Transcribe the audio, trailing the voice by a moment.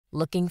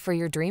Looking for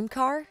your dream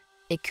car?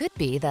 It could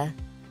be the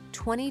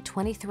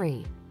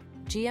 2023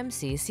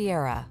 GMC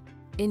Sierra.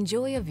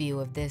 Enjoy a view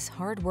of this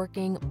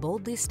hard-working,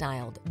 boldly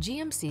styled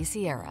GMC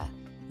Sierra,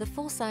 the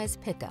full-size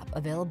pickup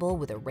available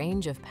with a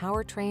range of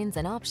powertrains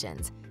and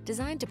options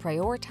designed to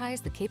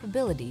prioritize the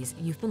capabilities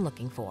you've been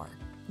looking for.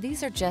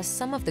 These are just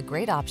some of the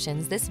great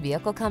options this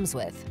vehicle comes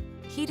with: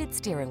 heated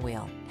steering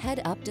wheel,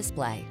 head-up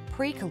display,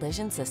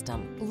 pre-collision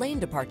system, lane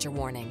departure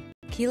warning,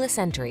 keyless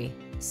entry,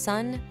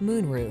 sun,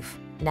 moonroof,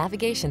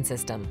 navigation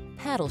system,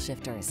 paddle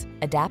shifters,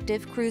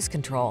 adaptive cruise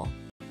control,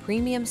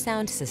 premium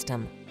sound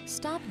system.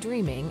 Stop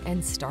dreaming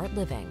and start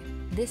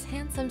living. This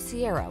handsome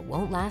Sierra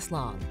won't last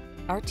long.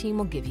 Our team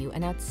will give you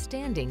an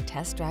outstanding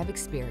test drive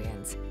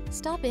experience.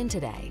 Stop in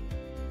today.